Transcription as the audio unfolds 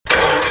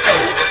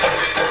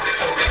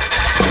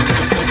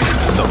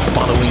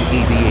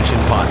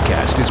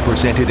podcast is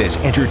presented as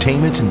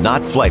entertainment,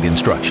 not flight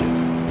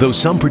instruction. Though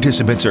some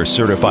participants are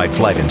certified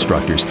flight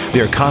instructors,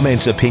 their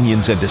comments,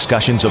 opinions, and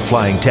discussions of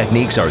flying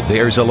techniques are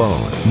theirs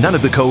alone. None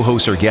of the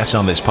co-hosts or guests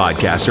on this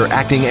podcast are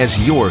acting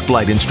as your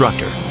flight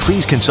instructor.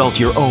 Please consult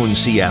your own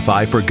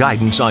CFI for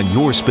guidance on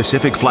your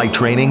specific flight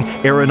training,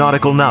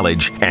 aeronautical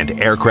knowledge,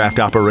 and aircraft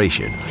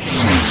operation.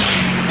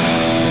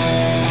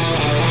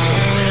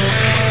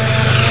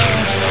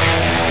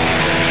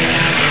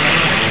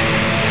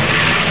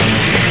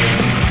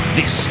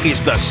 This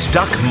is the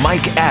Stuck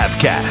Mike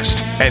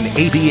Avcast, an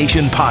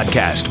aviation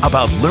podcast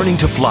about learning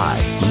to fly,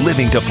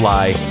 living to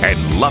fly,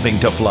 and loving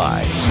to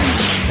fly.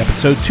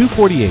 Episode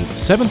 248,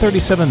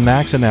 737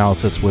 MAX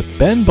analysis with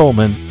Ben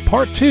Bowman,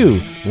 Part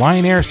 2,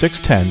 Lion Air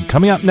 610,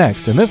 coming up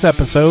next in this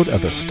episode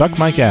of the Stuck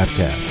Mike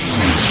Avcast.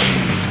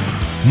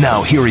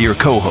 Now here are your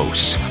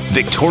co-hosts,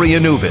 Victoria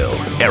Neuville,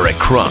 Eric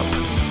Crump,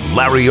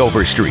 Larry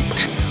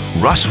Overstreet,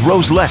 Russ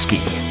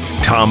Rosleski,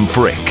 Tom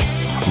Frick,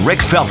 Rick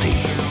Felty,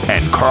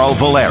 and Carl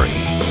Valeri.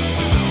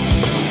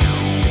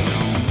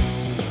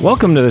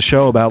 Welcome to the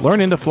show about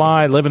learning to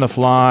fly, living to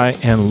fly,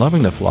 and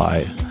loving to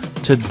fly.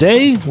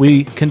 Today,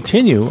 we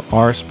continue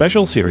our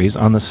special series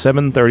on the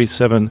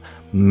 737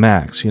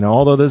 MAX.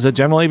 Although this is a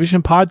general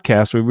aviation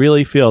podcast, we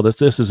really feel that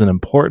this is an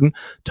important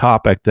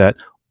topic that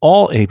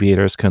all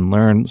aviators can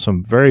learn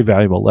some very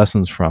valuable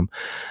lessons from.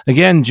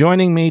 Again,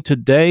 joining me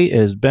today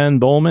is Ben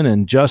Bowman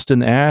and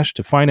Justin Ash.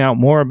 To find out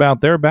more about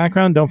their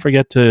background, don't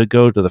forget to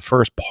go to the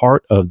first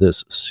part of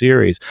this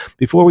series.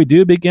 Before we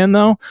do begin,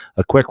 though,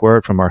 a quick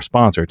word from our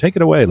sponsor. Take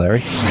it away,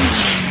 Larry.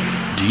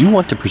 Do you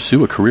want to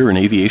pursue a career in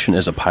aviation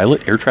as a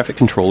pilot, air traffic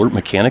controller,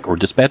 mechanic, or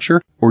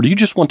dispatcher? Or do you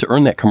just want to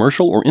earn that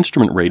commercial or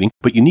instrument rating,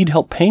 but you need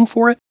help paying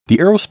for it? The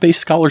Aerospace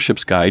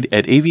Scholarships Guide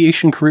at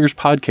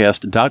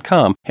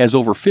aviationcareerspodcast.com has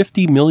over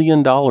 $50 million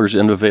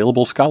in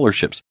available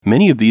scholarships.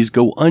 Many of these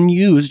go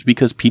unused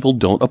because people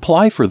don't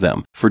apply for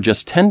them. For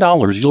just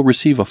 $10, you'll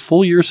receive a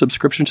full year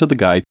subscription to the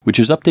guide, which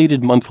is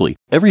updated monthly.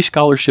 Every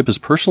scholarship is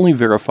personally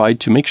verified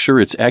to make sure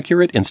it's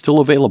accurate and still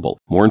available.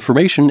 More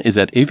information is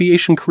at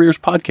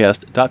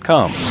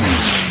aviationcareerspodcast.com.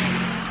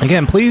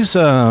 Again, please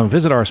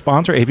visit our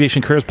sponsor,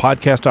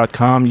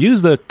 aviationcareerspodcast.com.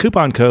 Use the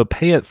coupon code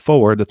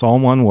PAYITFORWARD, that's all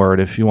one word,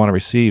 if you want to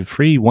receive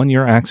free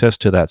one-year access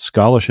to that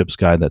scholarships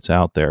guide that's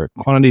out there.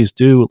 Quantities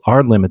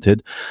are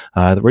limited.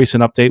 The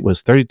recent update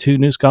was 32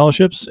 new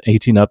scholarships,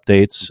 18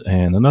 updates,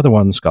 and another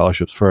one,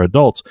 scholarships for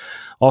adults.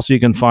 Also, you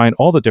can find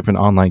all the different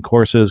online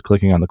courses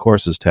clicking on the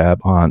courses tab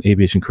on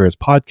Aviation Careers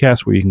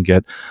Podcast, where you can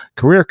get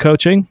career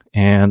coaching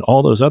and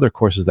all those other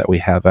courses that we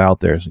have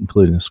out there,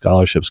 including the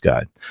scholarships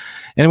guide.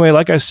 Anyway,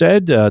 like I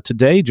said,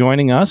 today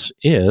joining us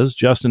is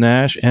Justin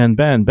Ash and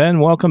Ben. Ben,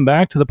 welcome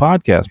back to the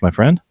podcast, my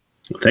friend.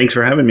 Thanks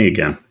for having me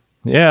again.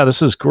 Yeah,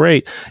 this is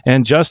great.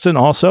 And Justin,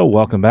 also,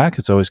 welcome back.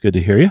 It's always good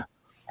to hear you.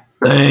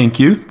 Thank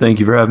you.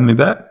 Thank you for having me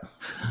back.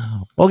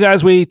 Well,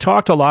 guys, we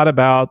talked a lot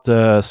about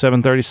the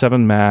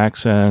 737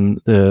 MAX and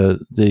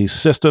the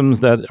systems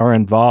that are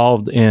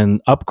involved in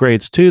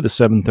upgrades to the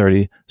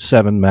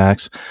 737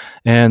 MAX.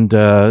 And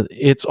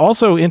it's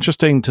also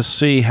interesting to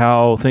see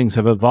how things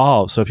have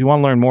evolved. So if you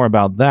want to learn more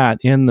about that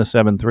in the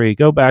 7.3,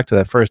 go back to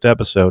that first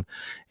episode.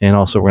 And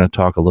also we're going to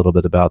talk a little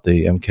bit about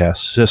the MCAS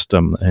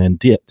system and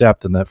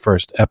depth in that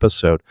first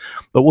episode.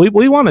 But what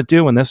we want to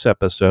do in this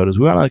episode is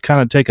we want to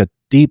kind of take a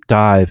deep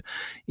dive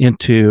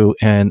into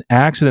an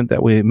accident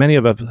that many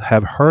of us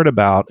have heard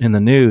about in the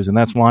news, and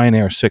that's Lion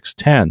Air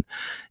 610.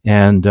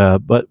 And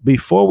but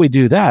before we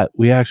do that,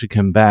 we actually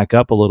can back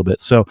up a little bit.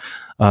 So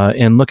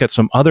and look at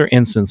some other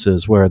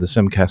instances where the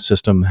SIMCAS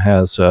system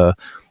has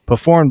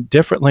performed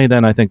differently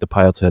than I think the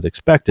pilots had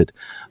expected.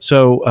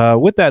 So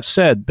with that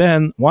said,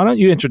 Ben, why don't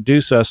you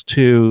introduce us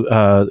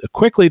to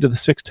quickly to the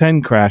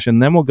 610 crash,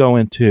 and then we'll go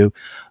into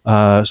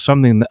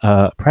something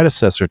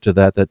predecessor to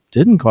that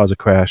didn't cause a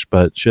crash,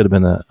 but should have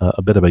been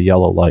a bit of a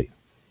yellow light.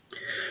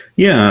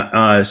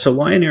 Yeah, so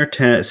Lion Air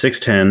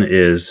 610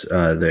 is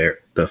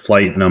the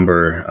flight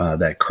number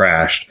that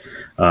crashed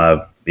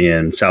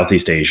in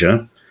Southeast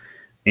Asia.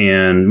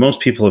 And most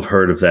people have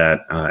heard of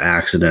that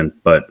accident,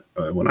 but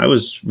when I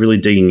was really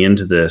digging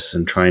into this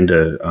and trying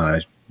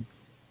to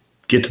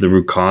get to the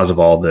root cause of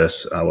all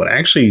this, what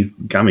actually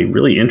got me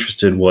really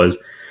interested was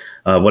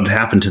what had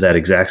happened to that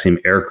exact same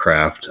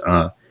aircraft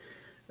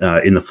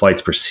in the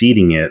flights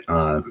preceding it,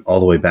 all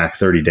the way back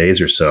 30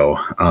 days or so.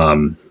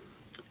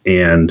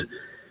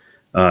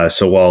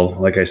 So while,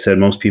 like I said,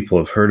 most people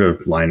have heard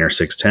of Lion Air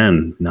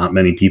 610, not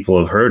many people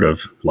have heard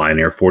of Lion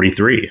Air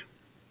 43.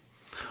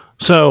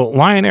 So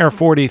Lion Air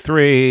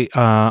 43,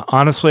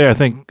 honestly, I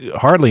think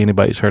hardly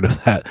anybody's heard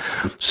of that.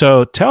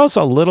 So tell us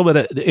a little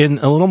bit in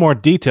a little more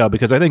detail,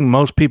 because I think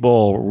most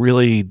people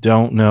really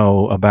don't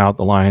know about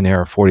the Lion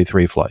Air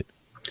 43 flight.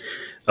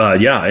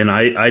 Yeah, and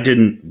I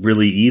didn't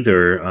really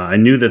either. I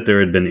knew that there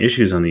had been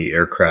issues on the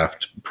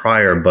aircraft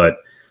prior, but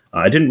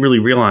I didn't really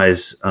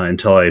realize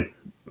until I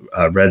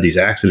read these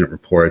accident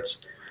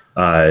reports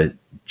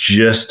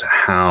just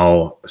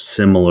how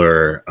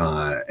similar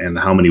and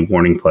how many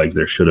warning flags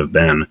there should have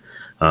been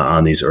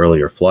on these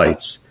earlier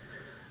flights.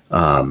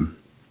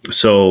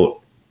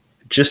 So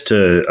just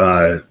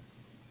to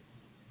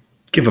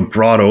give a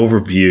broad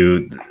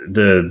overview,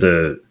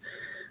 the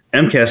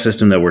MCAS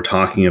system that we're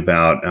talking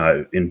about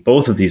in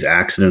both of these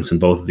accidents and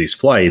both of these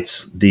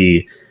flights,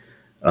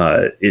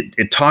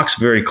 it talks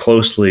very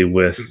closely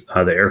with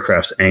the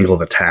aircraft's angle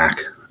of attack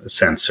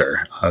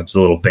sensor. It's a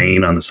little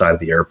vane on the side of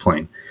the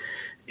airplane,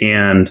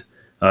 and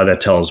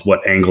that tells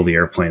what angle the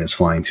airplane is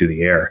flying through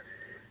the air.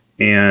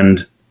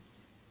 And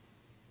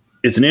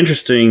it's an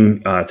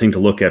interesting thing to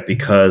look at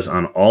because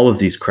on all of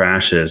these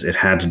crashes, it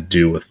had to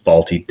do with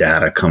faulty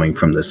data coming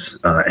from this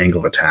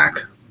angle of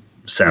attack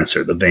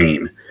sensor, the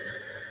vane.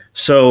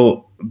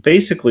 So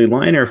basically,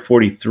 Lion Air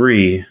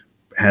 43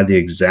 had the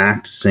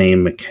exact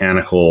same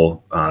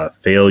mechanical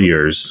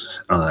failures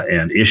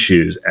and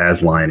issues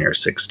as Lion Air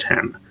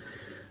 610.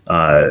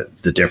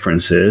 The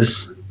difference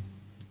is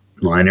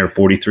Lion Air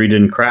 43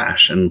 didn't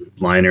crash and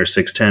Lion Air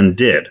 610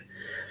 did.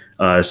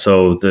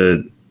 So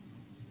the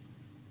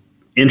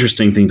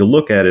interesting thing to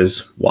look at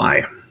is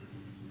why.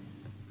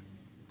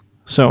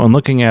 So in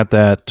looking at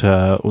that,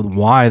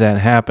 why that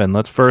happened,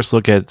 let's first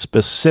look at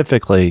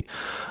specifically,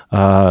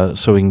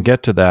 so we can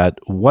get to that,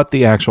 what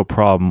the actual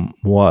problem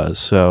was.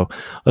 So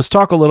let's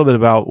talk a little bit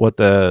about what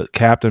the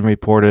captain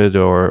reported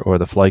or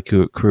the flight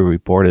crew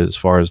reported as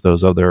far as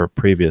those other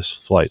previous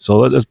flights. So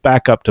let's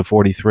back up to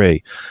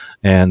 43.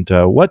 And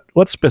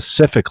what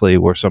specifically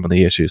were some of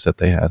the issues that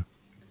they had?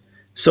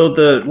 So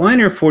the Lion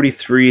Air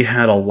 43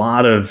 had a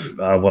lot of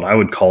what I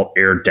would call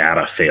air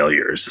data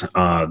failures.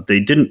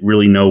 They didn't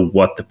really know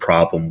what the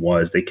problem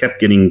was. They kept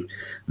getting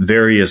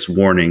various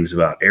warnings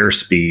about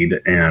airspeed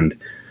and,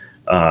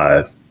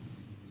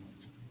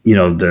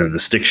 the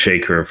stick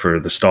shaker for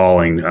the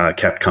stalling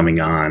kept coming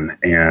on,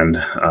 and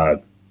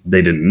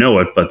they didn't know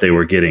it, but they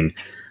were getting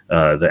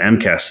the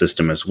MCAS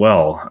system as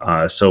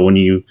well. So when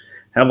you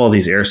have all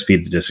these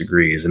airspeed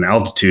disagrees and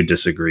altitude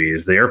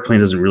disagrees, the airplane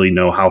doesn't really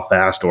know how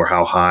fast or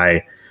how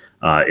high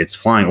it's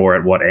flying or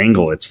at what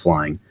angle it's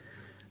flying.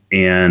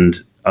 And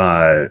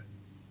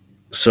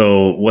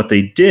so what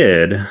they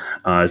did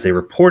is they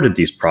reported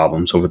these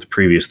problems over the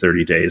previous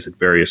 30 days at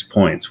various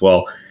points.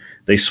 Well,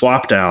 they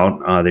swapped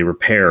out, they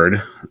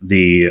repaired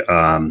the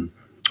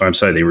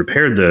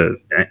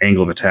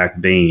angle of attack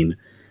vane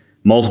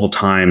multiple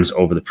times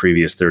over the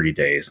previous 30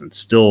 days. And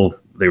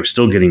they were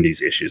still getting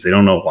these issues. They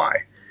don't know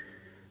why.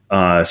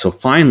 So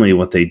finally,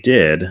 what they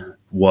did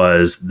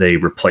was they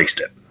replaced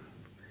it.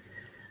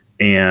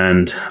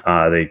 And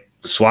they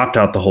swapped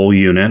out the whole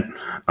unit.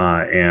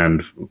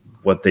 And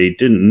what they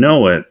didn't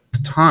know at the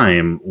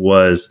time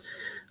was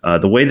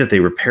the way that they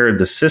repaired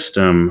the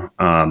system.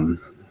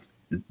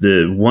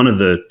 One of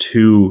the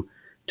two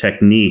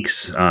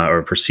techniques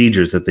or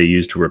procedures that they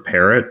used to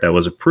repair it that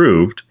was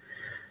approved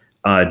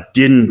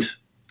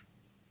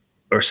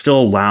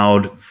still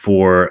allowed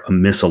for a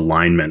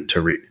misalignment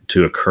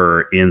to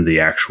occur in the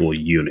actual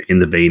unit, in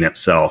the vane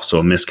itself, so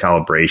a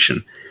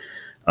miscalibration.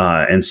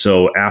 And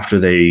so after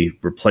they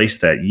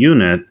replaced that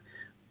unit,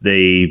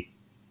 they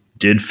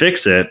did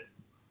fix it,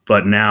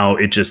 but now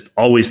it just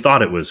always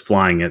thought it was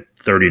flying at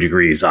 30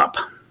 degrees up.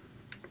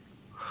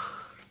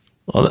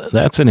 Well,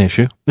 that's an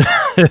issue.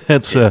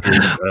 It's a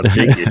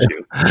big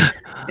issue.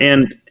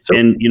 And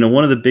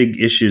one of the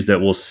big issues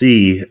that we'll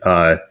see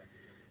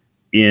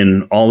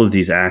in all of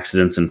these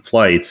accidents and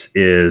flights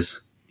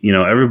is,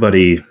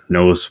 everybody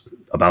knows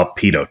about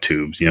pitot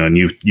tubes, and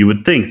you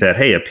would think that,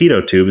 hey, a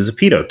pitot tube is a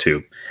pitot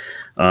tube,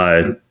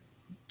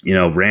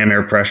 ram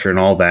air pressure and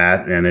all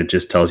that, and it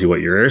just tells you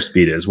what your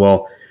airspeed is.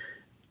 Well,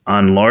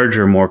 on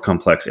larger, more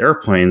complex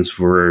airplanes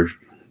where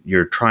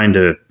you're trying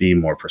to be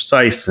more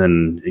precise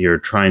and you're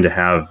trying to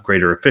have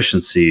greater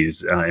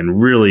efficiencies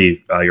and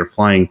really you're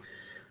flying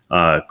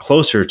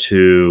closer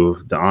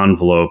to the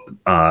envelope,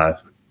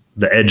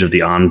 the edge of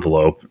the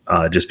envelope,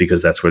 just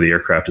because that's where the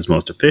aircraft is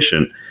most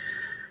efficient.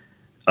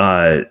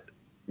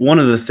 One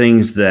of the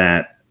things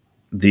that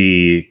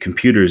the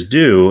computers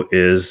do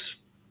is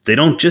they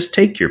don't just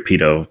take your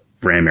pitot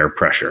ram air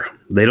pressure.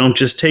 They don't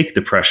just take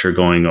the pressure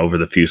going over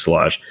the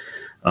fuselage.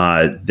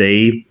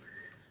 They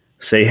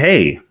say,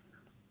 hey,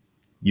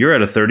 you're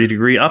at a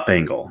 30-degree up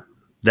angle.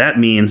 That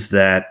means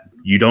that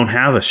you don't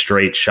have a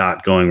straight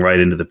shot going right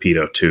into the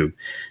pitot tube.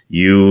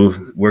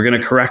 We're going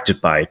to correct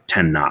it by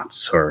 10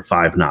 knots or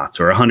 5 knots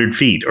or 100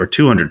 feet or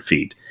 200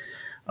 feet.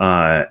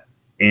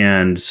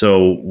 And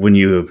so when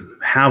you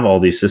have all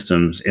these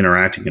systems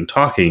interacting and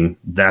talking,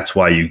 that's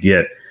why you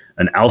get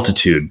an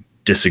altitude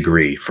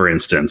disagree, for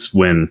instance,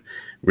 when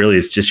really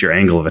it's just your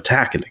angle of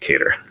attack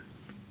indicator.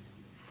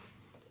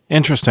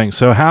 Interesting.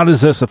 So how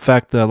does this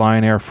affect the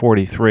Lion Air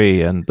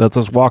 43? And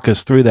let's walk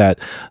us through that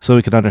so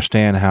we can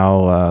understand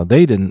how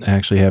they didn't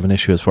actually have an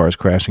issue as far as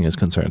crashing is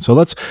concerned. So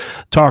let's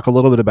talk a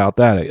little bit about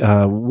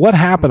that. What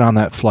happened on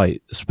that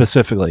flight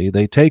specifically?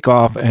 They take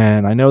off,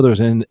 and I know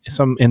there's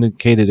some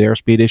indicated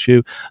airspeed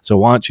issue. So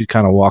why don't you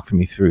kind of walk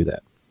me through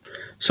that?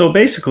 So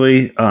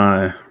basically,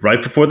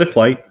 right before the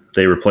flight,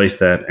 they replaced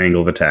that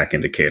angle of attack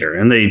indicator,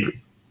 and they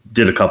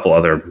did a couple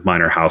other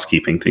minor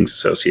housekeeping things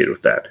associated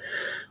with that.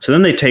 So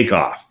then they take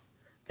off.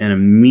 And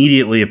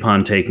immediately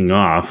upon taking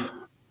off,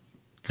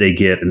 they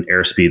get an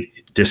airspeed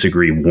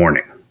disagree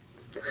warning.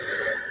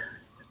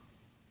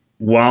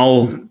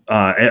 While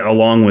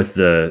along with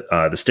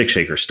the stick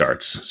shaker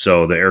starts,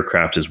 so the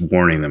aircraft is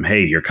warning them,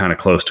 hey, you're kind of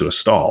close to a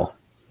stall.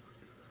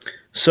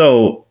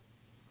 So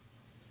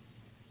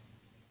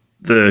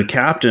the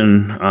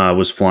captain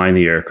was flying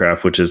the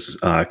aircraft, which is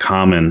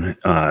common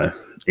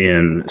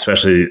in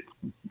especially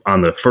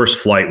on the first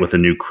flight with a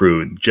new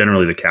crew.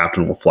 Generally, the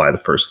captain will fly the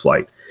first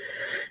flight,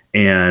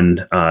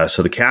 and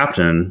so the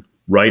captain,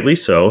 rightly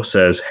so,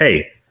 says,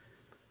 "Hey,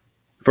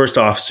 first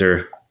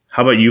officer,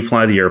 how about you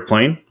fly the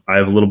airplane? I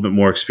have a little bit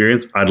more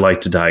experience. I'd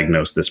like to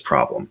diagnose this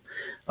problem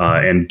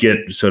and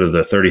get sort of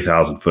the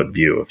 30,000 foot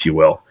view, if you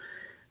will."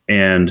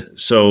 And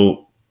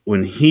so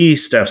when he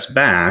steps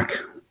back,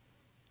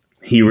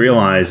 he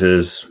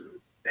realizes,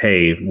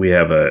 hey, we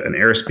have an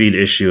airspeed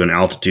issue, an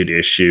altitude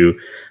issue.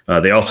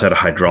 They also had a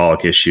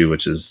hydraulic issue,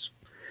 which is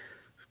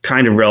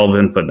kind of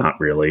relevant, but not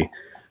really.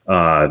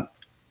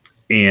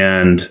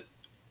 And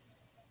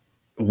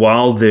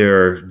while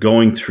they're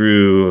going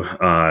through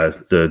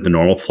the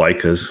normal flight,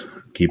 because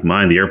keep in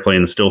mind, the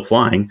airplane is still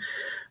flying,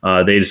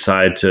 they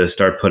decide to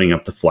start putting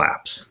up the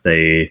flaps.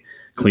 They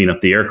clean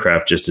up the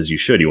aircraft just as you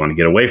should. You want to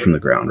get away from the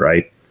ground,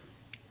 right?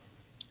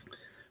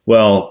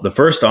 Well, the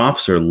first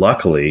officer,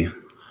 luckily,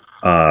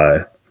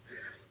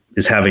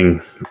 is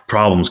having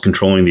problems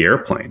controlling the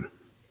airplane,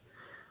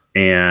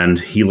 and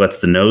he lets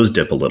the nose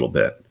dip a little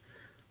bit.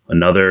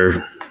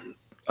 Another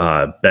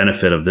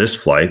benefit of this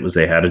flight was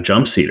they had a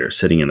jump seater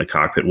sitting in the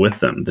cockpit with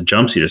them. The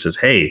jump seater says,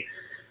 hey,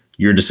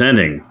 you're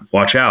descending,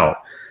 watch out.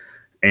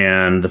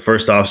 And the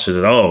first officer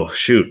says, oh,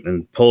 shoot,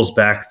 and pulls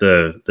back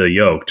the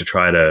yoke to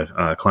try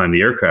to climb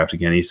the aircraft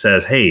again. He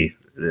says, hey,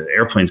 the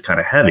airplane's kind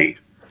of heavy.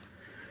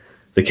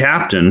 The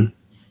captain,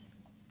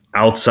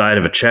 outside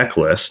of a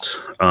checklist,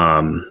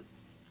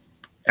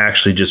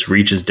 actually just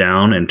reaches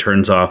down and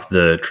turns off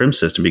the trim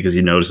system because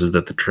he notices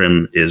that the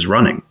trim is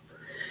running.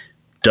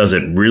 Does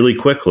it really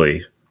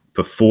quickly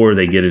before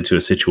they get into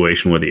a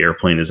situation where the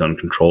airplane is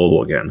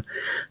uncontrollable again.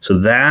 So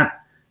that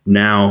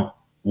now,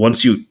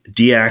 once you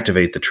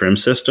deactivate the trim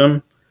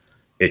system,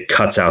 it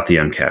cuts out the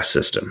MCAS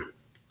system.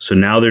 So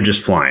now they're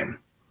just flying,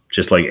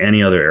 just like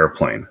any other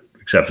airplane,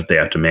 except that they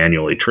have to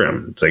manually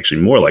trim. It's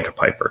actually more like a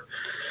Piper.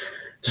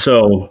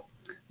 So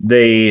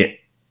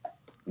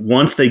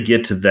once they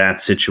get to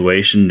that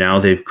situation, now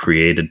they've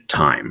created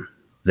time.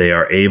 They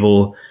are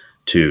able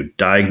to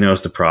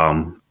diagnose the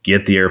problem,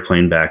 get the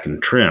airplane back in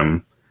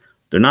trim.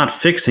 They're not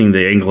fixing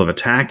the angle of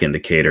attack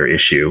indicator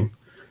issue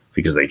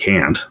because they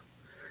can't,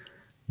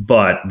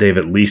 but they've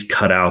at least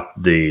cut out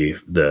the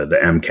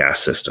MCAS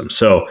system.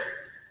 So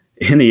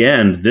in the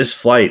end, this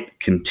flight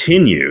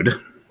continued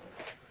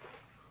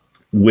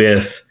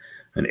with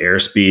an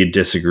airspeed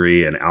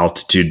disagree, an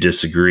altitude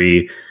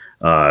disagree,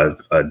 a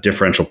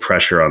differential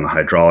pressure on the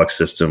hydraulic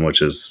system,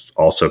 which is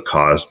also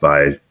caused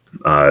by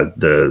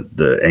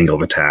the angle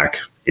of attack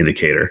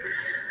indicator.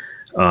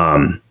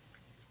 And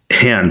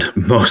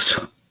most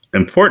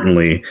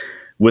importantly,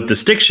 with the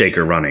stick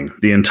shaker running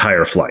the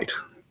entire flight.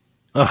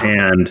 Oh.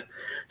 And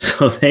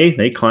so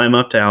they climb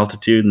up to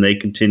altitude and they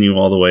continue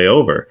all the way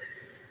over.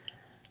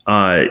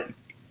 But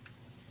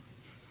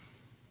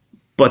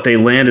they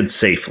landed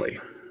safely.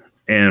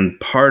 And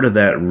part of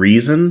that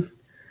reason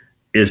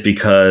is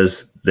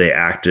because they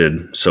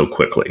acted so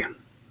quickly.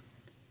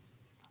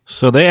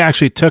 So they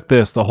actually took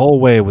this the whole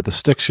way with the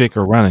stick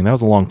shaker running. That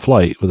was a long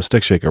flight with the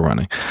stick shaker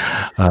running.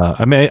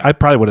 I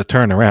probably would have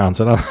turned around and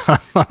said,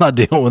 I'm not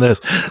dealing with this.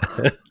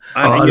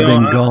 I would have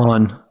been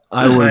gone.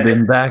 I would have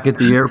been back at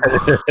the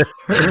airport.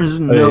 There's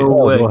no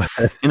way.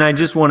 And I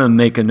just want to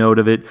make a note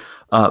of it.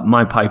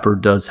 My Piper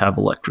does have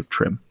electric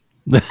trim.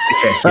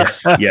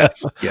 Yes.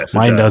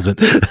 Mine doesn't.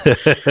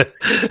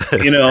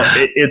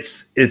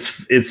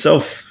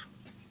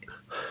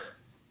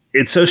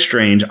 It's so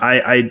strange.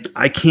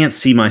 I can't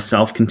see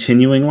myself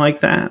continuing like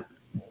that,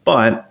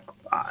 but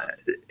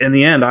in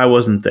the end, I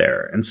wasn't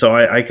there, and so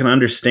I can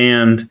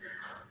understand.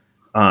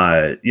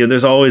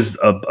 There's always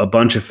a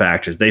bunch of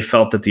factors. They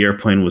felt that the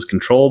airplane was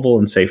controllable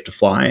and safe to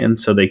fly, and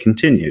so they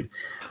continued.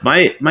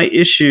 My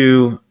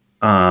issue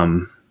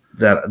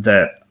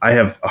that I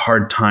have a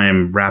hard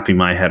time wrapping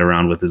my head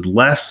around with is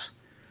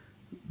less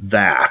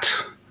that,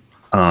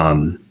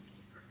 and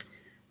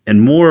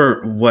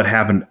more what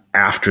happened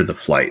after the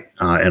flight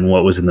and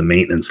what was in the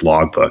maintenance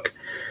logbook.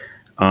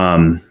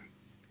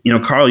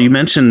 Carl, you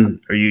mentioned,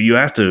 or you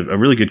asked a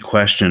really good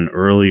question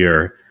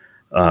earlier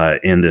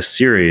in this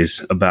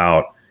series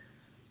about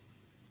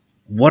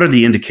what are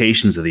the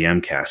indications of the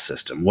MCAS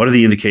system? What are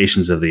the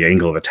indications of the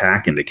angle of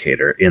attack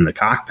indicator in the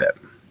cockpit?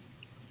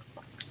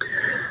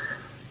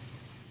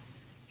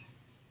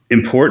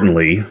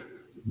 Importantly,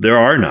 there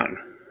are none.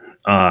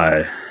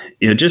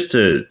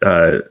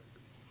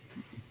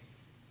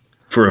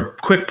 For a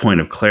quick point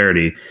of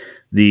clarity,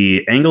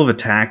 the angle of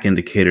attack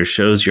indicator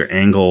shows your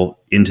angle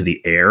into the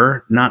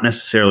air, not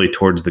necessarily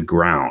towards the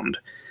ground.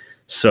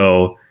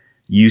 So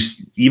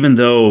even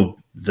though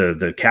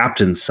the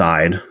captain's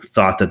side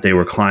thought that they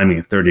were climbing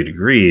at 30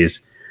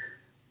 degrees,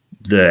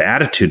 the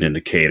attitude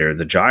indicator,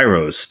 the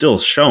gyro, is still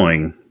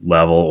showing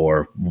level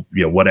or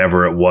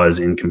whatever it was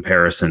in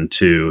comparison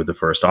to the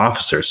first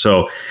officer.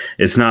 So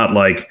it's not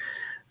like,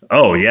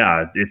 oh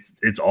yeah,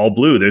 it's all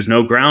blue. There's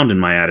no ground in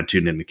my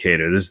attitude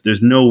indicator.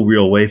 There's no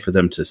real way for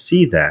them to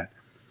see that.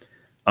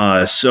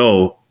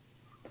 So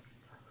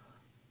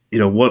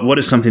what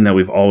is something that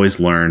we've always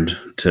learned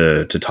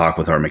to talk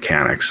with our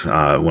mechanics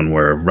when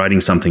we're writing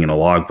something in a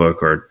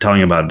logbook or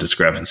telling about a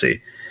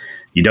discrepancy?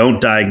 You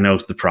don't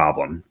diagnose the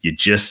problem. You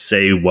just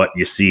say what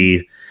you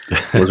see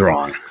was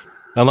wrong.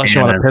 Unless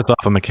you want to piss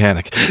off a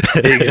mechanic.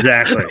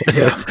 Exactly.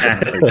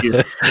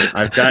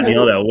 I've gotten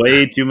yelled at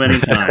way too many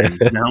times.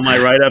 Now my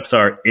write-ups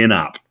are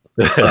in-op.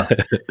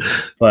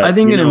 But I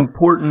think an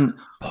important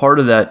part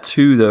of that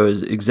too, though,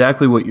 is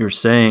exactly what you're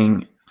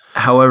saying.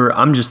 However,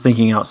 I'm just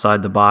thinking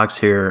outside the box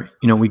here.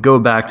 We go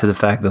back to the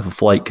fact that the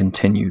flight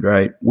continued,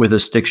 right, with a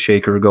stick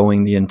shaker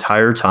going the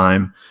entire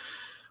time,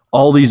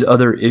 all these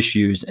other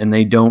issues, and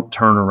they don't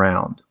turn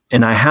around.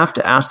 And I have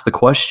to ask the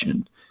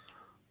question,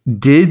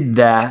 did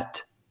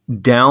that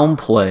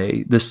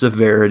downplay the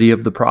severity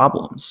of the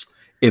problems?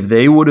 If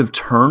they would have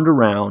turned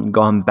around,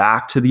 gone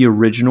back to the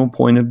original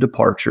point of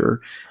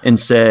departure and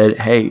said,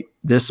 hey,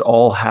 this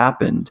all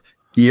happened,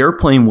 the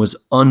airplane was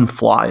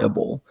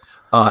unflyable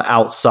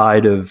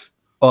outside of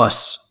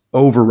us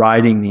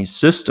overriding these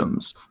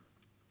systems,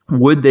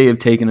 would they have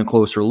taken a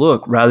closer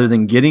look rather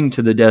than getting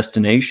to the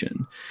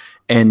destination?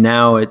 And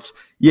now it's,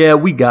 yeah,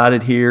 we got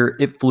it here.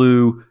 It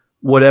flew,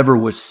 whatever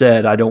was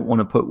said. I don't want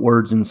to put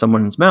words in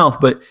someone's mouth,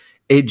 but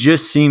it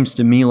just seems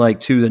to me like,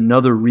 too,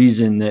 another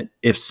reason that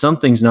if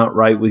something's not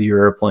right with your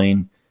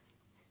airplane,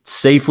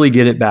 safely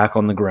get it back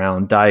on the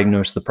ground,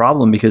 diagnose the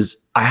problem,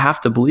 because I have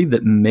to believe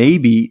that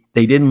maybe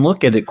they didn't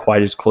look at it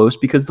quite as close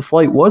because the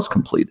flight was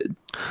completed.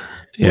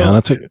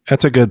 Yeah,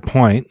 that's a good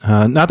point.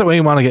 Not that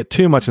we want to get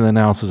too much in the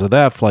analysis of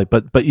that flight,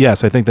 but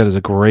yes, I think that is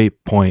a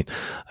great point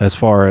as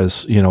far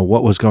as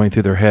what was going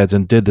through their heads,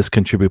 and did this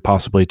contribute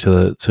possibly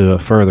to a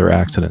further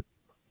accident?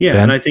 Yeah,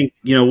 Ben? and I think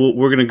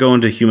we're going to go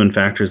into human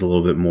factors a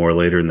little bit more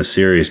later in the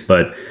series,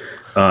 but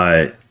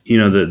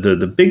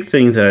the big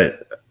thing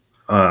that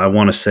I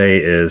want to say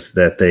is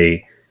that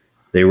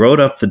they wrote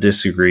up the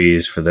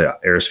disagrees for the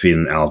airspeed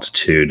and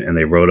altitude, and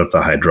they wrote up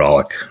the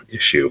hydraulic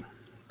issue.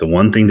 The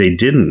one thing they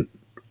didn't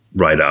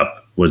write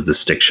up was the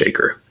stick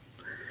shaker.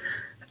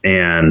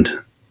 And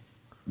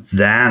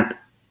that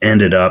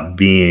ended up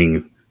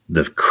being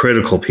the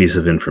critical piece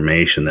of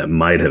information that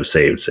might have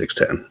saved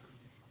 610.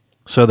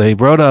 So they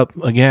wrote up,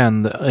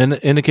 again, the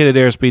indicated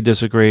airspeed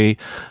disagree,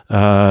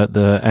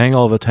 the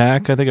angle of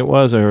attack, I think it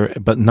was,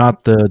 but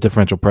not the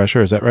differential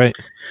pressure. Is that right?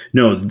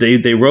 No,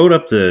 they wrote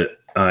up the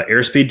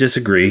airspeed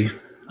disagree,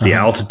 the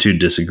altitude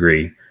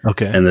disagree,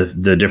 and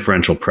the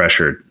differential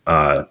pressure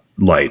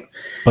light.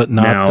 But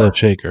not the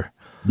shaker.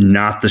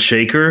 Not the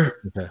shaker.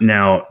 Okay.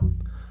 Now,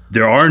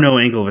 there are no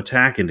angle of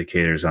attack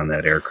indicators on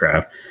that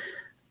aircraft.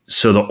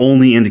 So the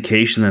only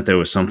indication that there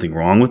was something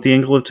wrong with the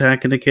angle of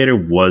attack indicator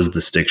was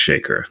the stick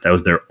shaker. That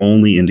was their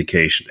only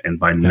indication. And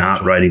by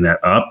not writing that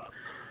up,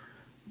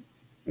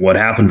 what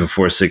happened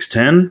before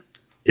 610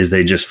 is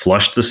they just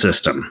flushed the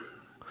system.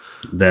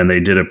 Then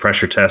they did a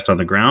pressure test on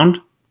the ground.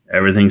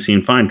 Everything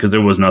seemed fine because there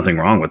was nothing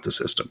wrong with the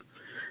system.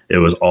 It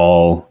was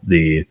all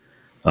the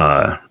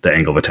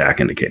angle of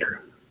attack indicator.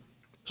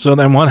 So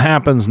then what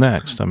happens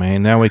next? I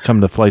mean, now we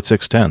come to Flight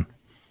 610.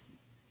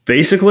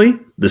 Basically,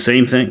 the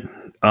same thing.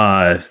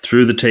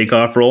 Through the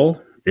takeoff roll,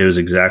 it was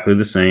exactly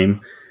the same.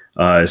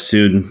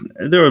 Soon,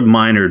 there were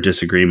minor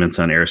disagreements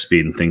on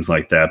airspeed and things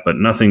like that, but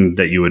nothing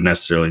that you would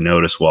necessarily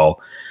notice while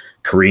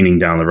careening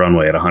down the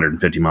runway at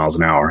 150 miles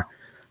an hour.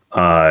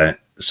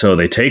 So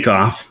they take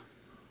off.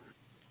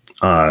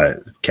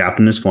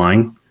 Captain is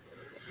flying,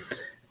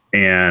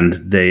 and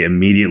they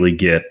immediately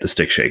get the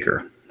stick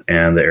shaker.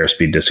 And the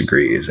airspeed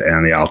disagrees,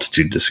 and the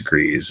altitude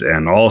disagrees,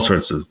 and all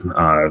sorts of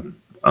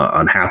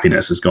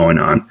unhappiness is going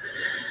on.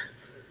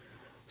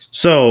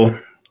 So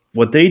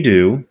what they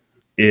do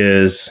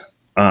is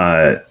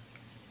the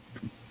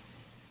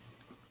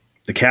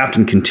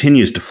captain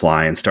continues to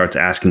fly and starts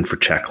asking for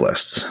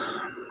checklists.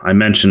 I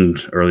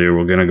mentioned earlier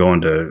we're going to go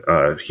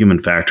into human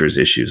factors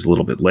issues a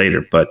little bit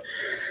later, but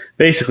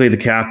basically the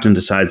captain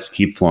decides to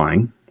keep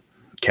flying.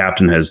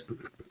 Captain has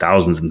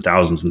thousands and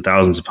thousands and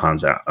thousands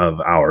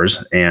of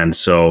hours, and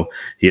so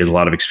he has a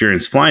lot of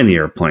experience flying the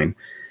airplane.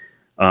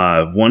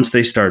 Once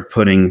they start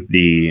putting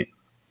the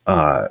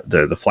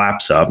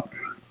flaps up,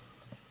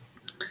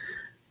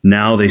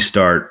 now they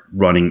start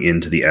running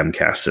into the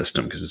MCAS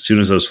system, because as soon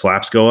as those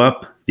flaps go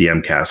up, the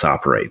MCAS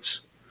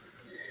operates.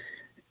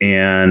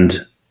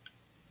 And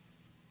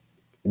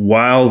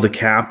while the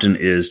captain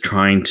is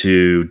trying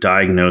to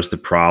diagnose the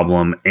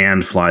problem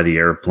and fly the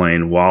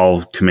airplane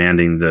while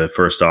commanding the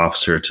first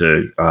officer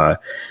to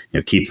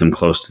keep them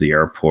close to the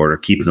airport or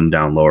keep them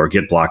down lower,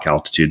 get block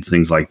altitudes,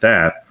 things like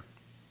that,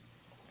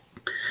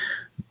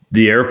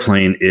 the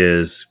airplane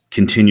is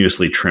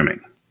continuously trimming.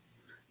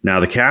 Now,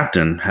 the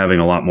captain, having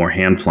a lot more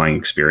hand flying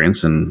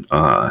experience and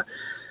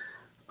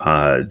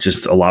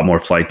just a lot more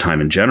flight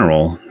time in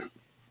general,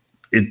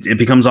 it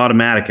becomes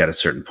automatic at a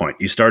certain point.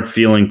 You start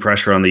feeling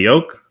pressure on the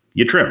yoke,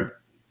 you trim.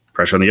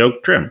 Pressure on the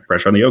yoke, trim.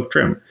 Pressure on the yoke,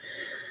 trim.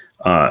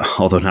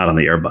 Although not on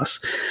the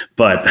Airbus.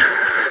 But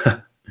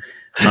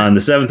on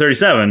the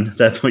 737,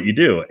 that's what you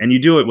do. And you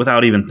do it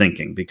without even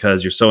thinking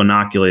because you're so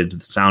inoculated to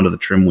the sound of the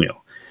trim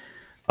wheel.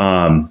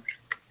 And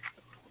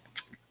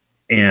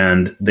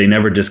they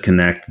never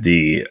disconnect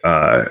the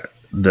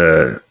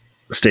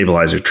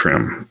stabilizer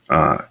trim.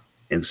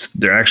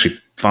 They're actually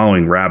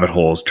following rabbit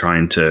holes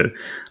trying to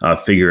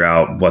figure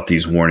out what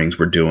these warnings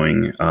were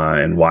doing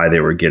and why they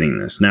were getting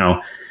this.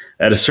 Now,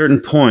 at a certain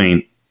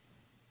point,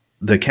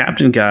 the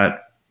captain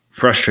got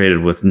frustrated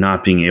with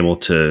not being able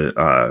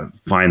to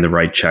find the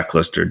right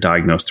checklist or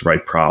diagnose the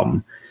right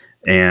problem.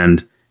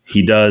 And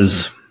he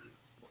does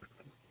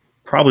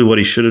probably what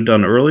he should have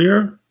done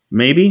earlier,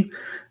 maybe,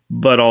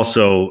 but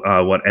also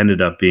what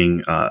ended up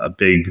being a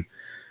big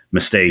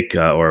mistake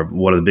or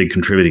one of the big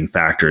contributing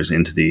factors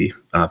into the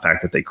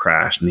fact that they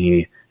crashed. And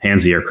he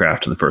hands the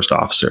aircraft to the first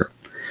officer.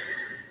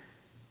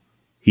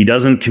 He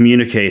doesn't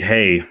communicate,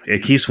 hey,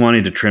 it keeps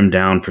wanting to trim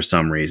down for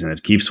some reason.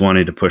 It keeps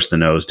wanting to push the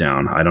nose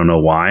down. I don't know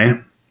why,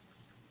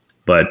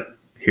 but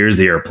here's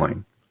the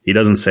airplane. He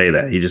doesn't say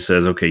that. He just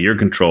says, okay, your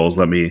controls,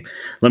 let me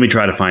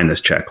try to find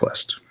this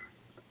checklist.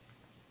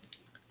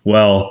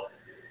 Well,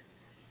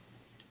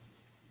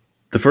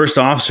 the first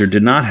officer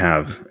did not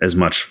have as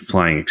much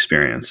flying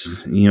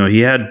experience. He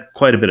had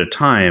quite a bit of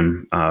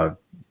time,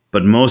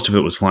 but most of it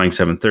was flying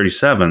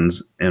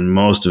 737s, and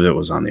most of it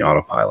was on the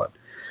autopilot.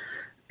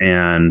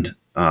 And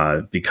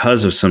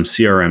because of some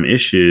CRM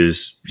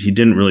issues, he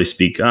didn't really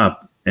speak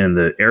up, and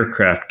the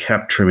aircraft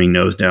kept trimming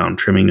nose down,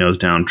 trimming nose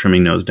down,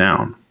 trimming nose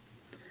down.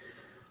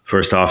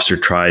 First officer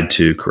tried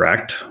to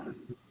correct,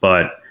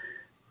 but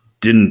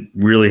didn't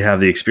really have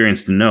the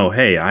experience to know,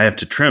 hey, I have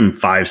to trim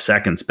 5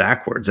 seconds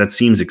backwards. That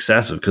seems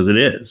excessive, because it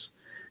is,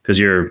 because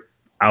you're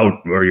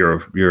out, or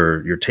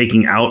you're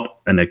taking out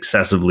an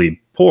excessively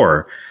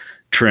poor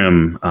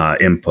trim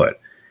input.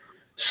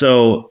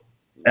 So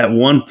at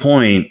one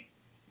point,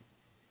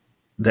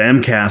 the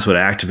MCAS would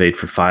activate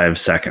for 5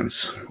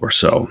 seconds or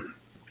so,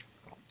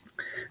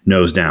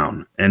 nose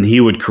down, and he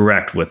would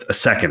correct with a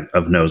second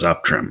of nose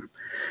up trim.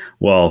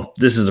 Well,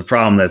 this is a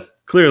problem that's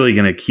clearly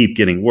going to keep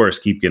getting worse.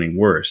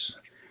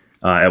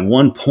 At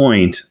one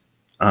point,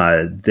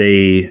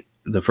 the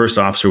first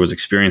officer was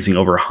experiencing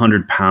over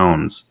 100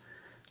 pounds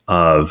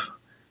of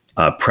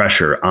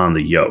pressure on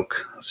the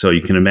yoke. So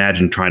you can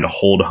imagine trying to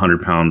hold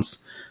 100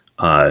 pounds,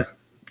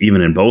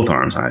 even in both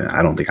arms.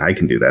 I don't think I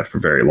can do that for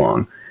very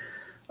long.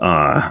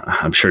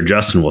 I'm sure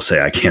Justin will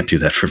say I can't do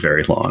that for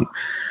very long.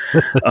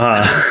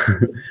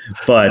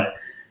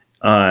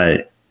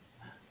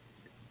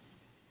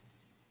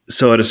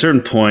 So at a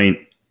certain point,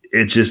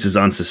 it just is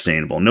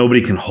unsustainable.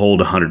 Nobody can hold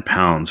 100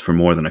 pounds for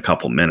more than a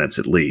couple minutes,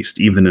 at least,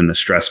 even in a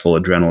stressful,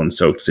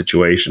 adrenaline-soaked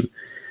situation.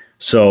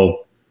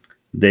 So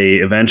they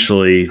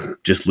eventually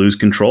just lose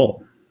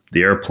control.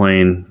 The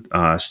airplane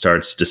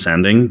starts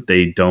descending.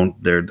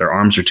 Their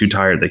arms are too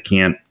tired. They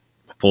can't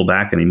pull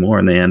back anymore,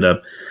 and they end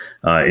up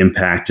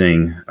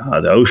impacting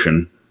the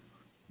ocean,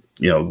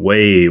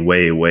 way,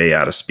 way, way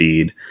out of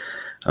speed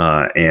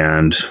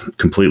and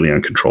completely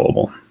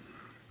uncontrollable.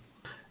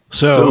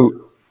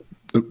 So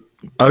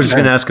I was just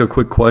going to ask a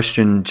quick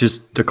question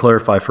just to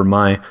clarify for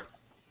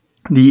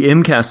the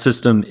MCAS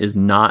system is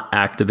not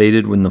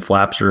activated when the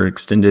flaps are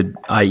extended,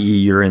 i.e.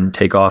 you're in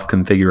takeoff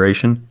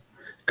configuration?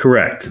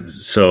 Correct.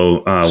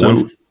 So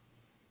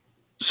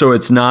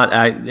it's not,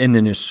 and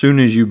then as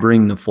soon as you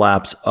bring the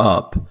flaps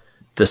up,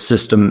 the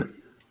system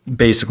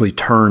basically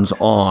turns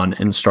on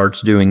and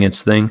starts doing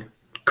its thing?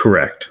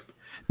 Correct.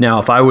 Now,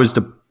 if I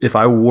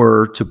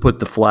were to put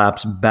the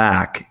flaps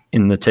back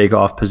in the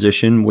takeoff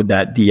position, would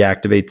that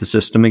deactivate the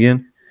system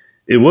again?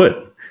 It would.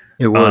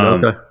 It would.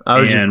 Okay.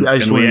 I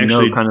just want to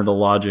know kind of the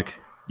logic.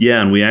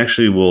 Yeah, and we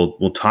actually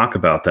will talk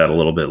about that a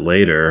little bit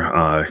later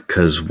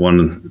because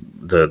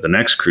the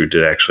next crew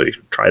did actually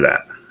try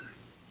that.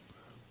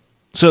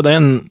 So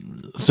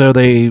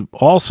they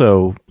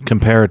also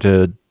compared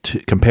to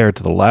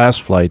the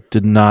last flight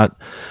did not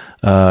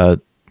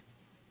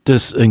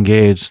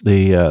disengage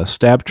the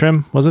stab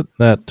trim, was it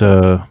that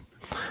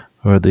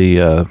or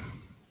the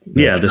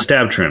the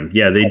stab trim.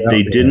 Yeah,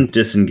 they didn't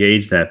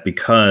disengage that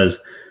because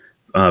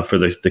for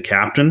the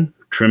captain,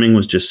 trimming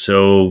was just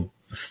so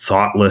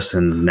thoughtless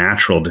and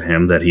natural to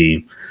him that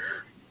he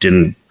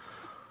didn't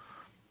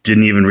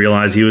even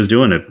realize he was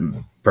doing it.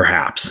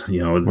 Perhaps,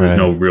 there's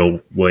no real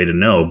way to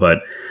know,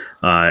 but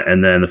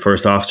and then the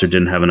first officer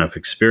didn't have enough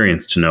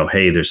experience to know,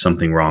 hey, there's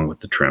something wrong with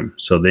the trim.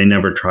 So they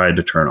never tried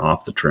to turn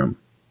off the trim.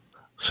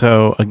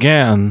 So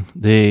again,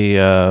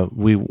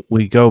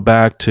 we go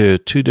back to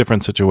two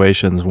different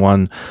situations.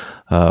 One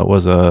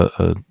was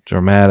a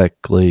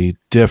dramatically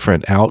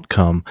different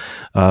outcome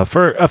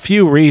for a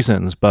few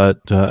reasons,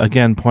 but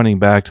again, pointing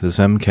back to this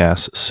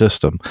MCAS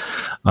system.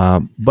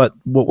 But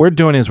what we're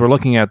doing is we're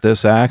looking at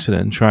this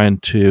accident and trying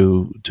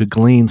to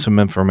glean some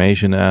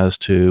information as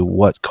to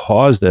what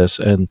caused this,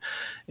 and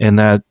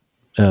that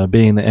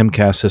being the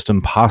MCAS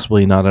system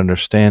possibly not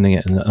understanding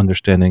it and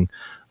understanding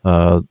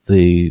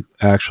the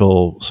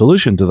actual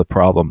solution to the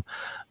problem.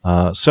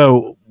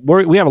 So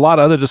we have a lot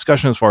of other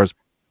discussion as far as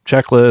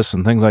checklists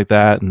and things like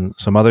that, and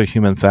some other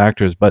human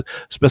factors. But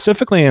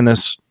specifically in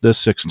this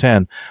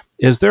 610,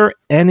 is there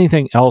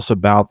anything else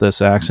about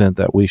this accident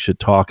that we should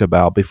talk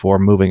about before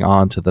moving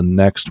on to the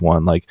next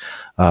one? Like,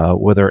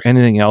 were there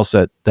anything else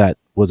that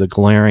was a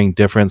glaring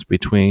difference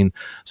between,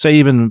 say,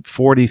 even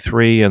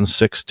 43 and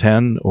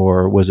 610,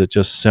 or was it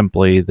just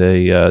simply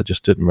they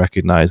just didn't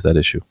recognize that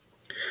issue?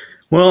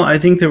 Well, I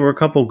think there were a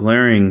couple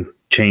glaring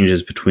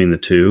changes between the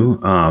two.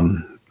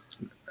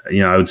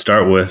 I would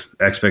start with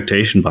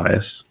expectation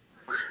bias.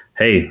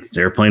 Hey, this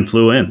airplane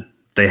flew in.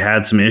 They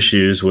had some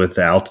issues with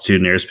the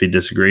altitude and airspeed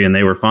disagree, and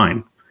they were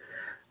fine.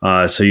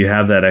 So you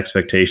have that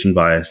expectation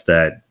bias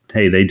that,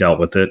 hey, they dealt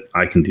with it.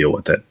 I can deal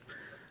with it.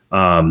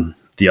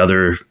 The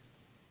other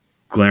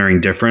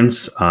glaring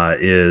difference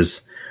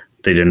is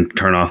they didn't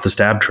turn off the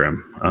stab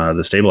trim,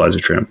 the stabilizer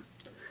trim.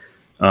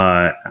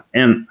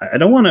 And I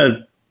don't want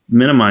to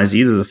minimize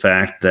either the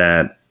fact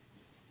that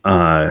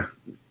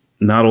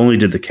not only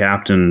did the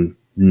captain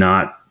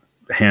not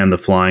hand the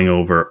flying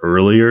over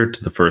earlier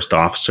to the first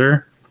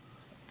officer,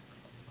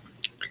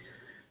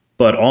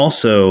 but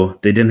also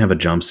they didn't have a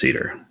jump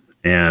seater.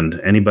 And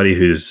anybody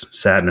who's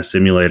sat in a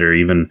simulator,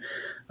 even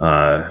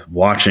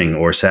watching,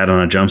 or sat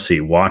on a jump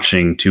seat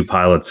watching two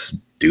pilots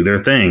do their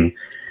thing,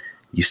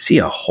 you see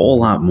a whole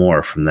lot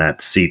more from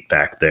that seat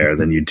back there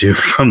than you do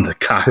from the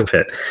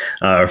cockpit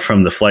or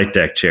from the flight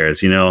deck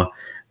chairs,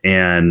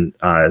 And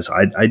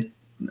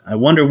I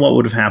wonder what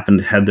would have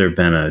happened had there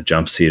been a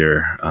jump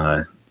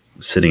seater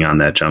sitting on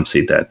that jump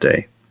seat that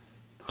day.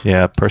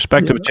 Yeah,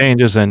 perspective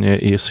changes and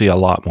you see a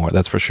lot more.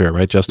 That's for sure,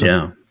 right, Justin?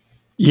 Yeah.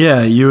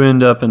 Yeah, you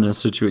end up in a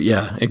situation.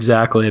 Yeah,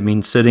 exactly. I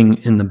mean, sitting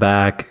in the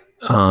back,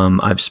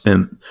 I've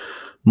spent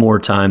more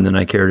time than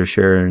I care to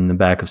share in the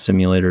back of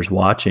simulators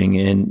watching,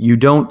 and you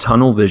don't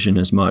tunnel vision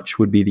as much,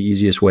 would be the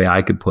easiest way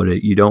I could put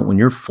it. You don't, when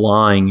you're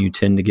flying, you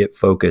tend to get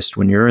focused.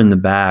 When you're in the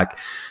back,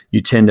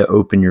 you tend to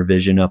open your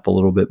vision up a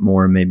little bit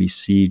more and maybe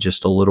see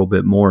just a little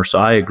bit more. So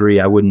I agree.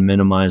 I wouldn't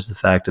minimize the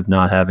fact of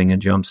not having a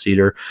jump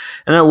seater.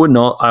 And I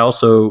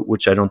also,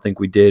 which I don't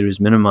think we did, was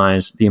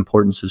minimize the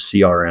importance of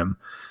CRM.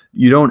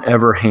 You don't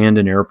ever hand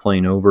an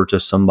airplane over to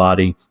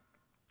somebody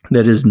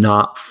that is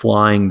not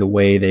flying the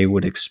way they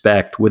would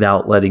expect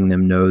without letting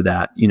them know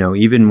that.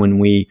 Even when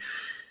we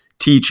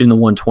teach in the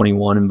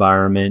 121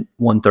 environment,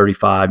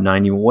 135,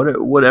 90,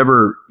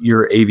 whatever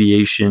your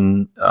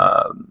aviation,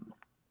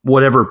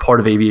 whatever part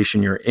of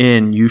aviation you're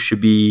in, you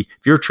should be,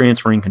 if you're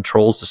transferring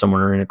controls to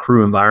someone or in a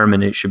crew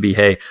environment, it should be,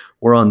 hey,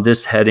 we're on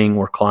this heading,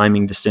 we're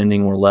climbing,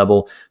 descending, we're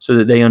level, so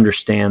that they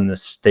understand the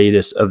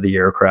status of the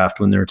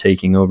aircraft when they're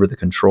taking over the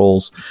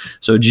controls.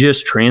 So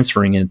just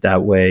transferring it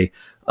that way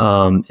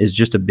is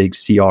just a big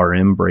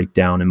CRM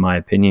breakdown, in my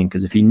opinion,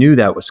 because if he knew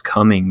that was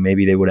coming,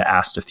 maybe they would have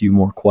asked a few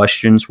more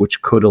questions,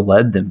 which could have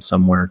led them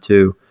somewhere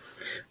too.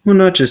 Well,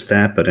 not just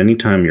that, but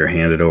anytime you're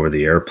handed over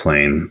the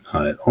airplane,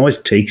 it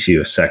always takes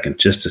you a second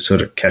just to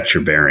sort of catch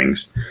your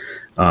bearings.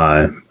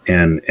 And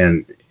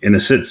in a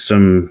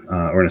system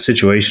or in a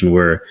situation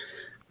where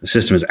the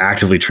system is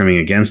actively trimming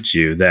against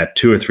you, that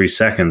 2 or 3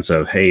 seconds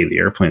of, hey, the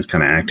airplane's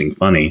kind of acting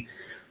funny,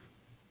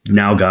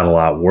 now got a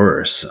lot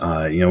worse.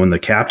 When the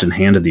captain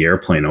handed the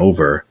airplane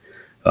over,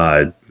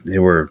 they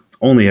were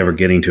only ever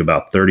getting to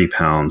about 30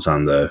 pounds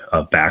on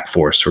the back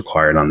force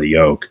required on the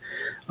yoke.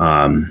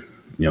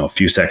 A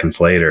few seconds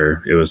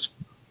later, it was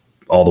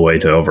all the way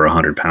to over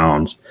 100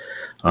 pounds.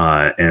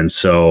 And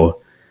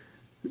so,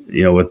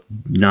 with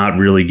not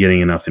really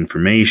getting enough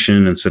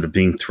information and sort of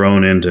being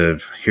thrown into,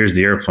 here's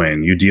the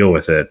airplane, you deal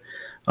with it.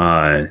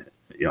 I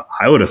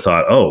would have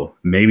thought, oh,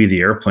 maybe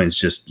the airplane's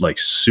just like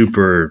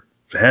super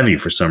heavy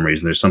for some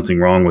reason. There's something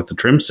wrong with the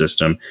trim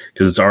system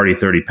because it's already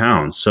 30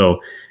 pounds.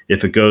 So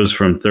if it goes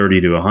from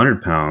 30 to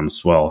 100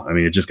 pounds, well, I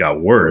mean, it just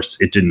got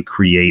worse. It didn't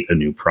create a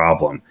new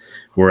problem.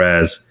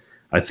 Whereas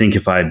I think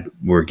if I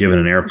were given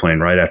an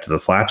airplane right after the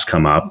flaps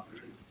come up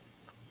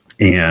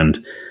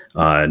and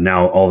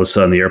now all of a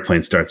sudden the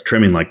airplane starts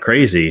trimming like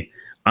crazy,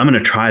 I'm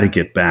going to try to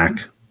get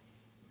back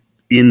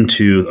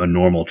into a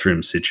normal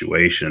trim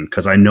situation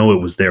because I know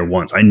it was there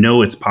once. I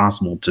know it's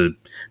possible to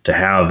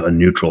have a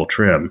neutral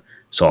trim,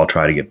 so I'll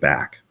try to get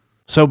back.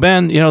 So,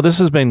 Ben, this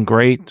has been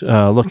great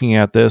looking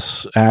at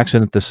this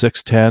accident, the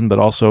 610, but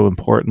also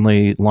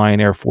importantly,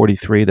 Lion Air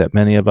 43 that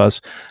many of us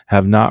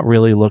have not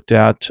really looked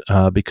at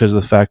because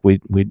of the fact we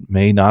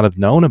may not have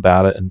known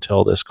about it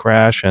until this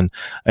crash and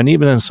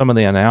even in some of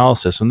the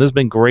analysis. And this has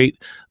been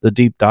great, the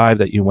deep dive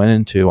that you went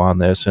into on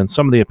this, and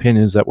some of the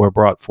opinions that were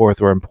brought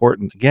forth were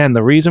important. Again,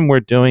 the reason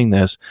we're doing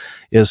this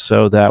is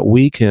so that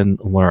we can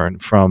learn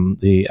from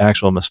the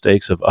actual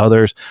mistakes of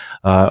others,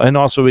 and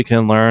also we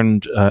can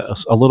learn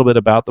a little bit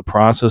about the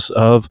process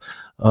of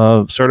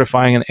of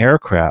certifying an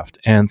aircraft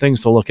and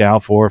things to look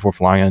out for if we're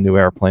flying a new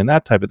airplane,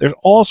 that type of. There's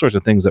all sorts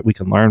of things that we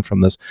can learn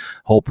from this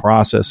whole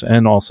process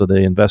and also the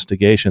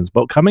investigations.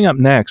 But coming up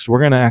next, we're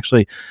going to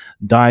actually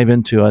dive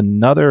into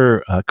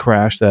another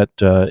crash that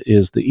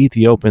is the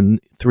Ethiopian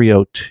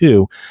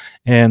 302.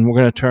 And we're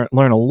going to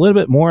learn a little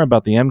bit more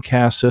about the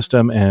MCAS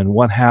system and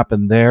what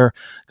happened there,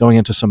 going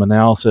into some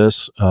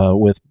analysis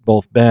with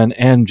both Ben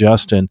and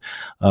Justin.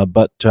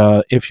 But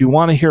if you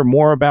want to hear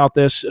more about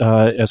this,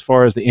 as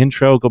far as the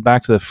intro, go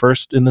back to the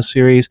first in the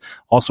series.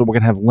 Also, we're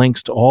going to have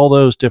links to all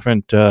those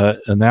different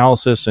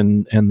analysis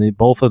and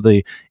both of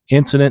the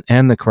incident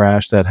and the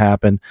crash that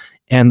happened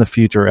and the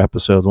future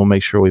episodes. We'll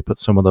make sure we put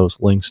some of those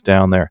links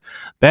down there.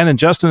 Ben and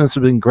Justin, this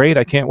has been great.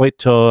 I can't wait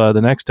till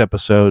the next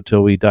episode,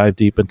 till we dive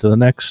deep into the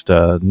next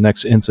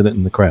incident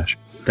in the crash.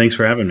 Thanks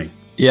for having me.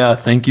 Yeah,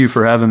 thank you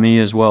for having me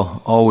as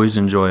well. Always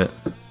enjoy it.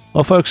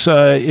 Well, folks,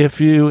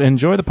 if you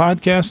enjoy the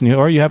podcast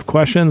or you have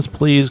questions,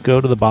 please go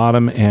to the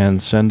bottom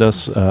and send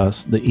us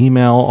the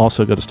email.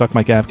 Also, go to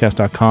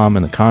stuckmicavcast.com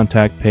and the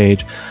contact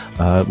page.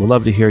 We'd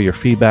love to hear your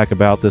feedback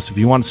about this. If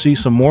you want to see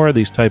some more of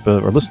these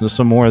or listen to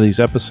some more of these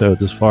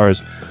episodes as far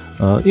as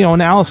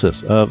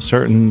analysis of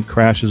certain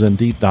crashes and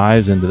deep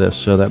dives into this,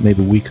 so that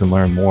maybe we can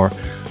learn more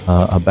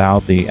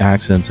about the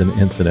accidents and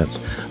incidents.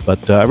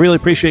 But I really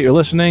appreciate your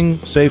listening.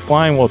 Safe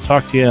flying. We'll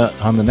talk to you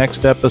on the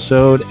next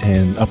episode,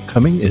 and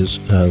upcoming is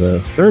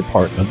the third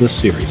part of this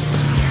series.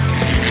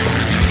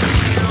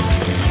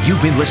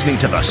 You've been listening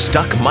to the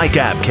Stuck Mic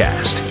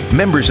Avcast.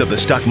 Members of the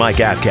Stuck Mic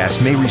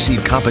Avcast may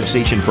receive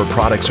compensation for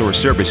products or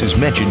services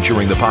mentioned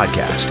during the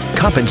podcast.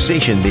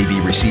 Compensation may be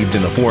received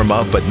in the form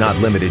of, but not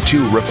limited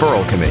to,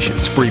 referral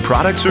commissions, free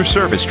products, or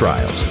service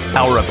trials.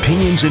 Our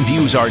opinions and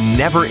views are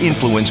never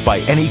influenced by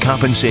any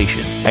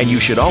compensation, and you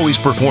should always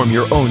perform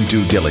your own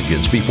due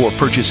diligence before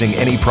purchasing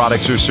any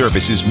products or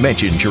services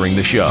mentioned during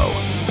the show.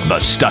 The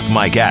Stuck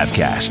Mic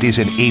Avcast is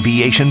an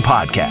aviation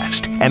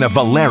podcast and a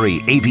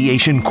Valeri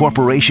Aviation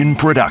Corporation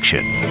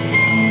production.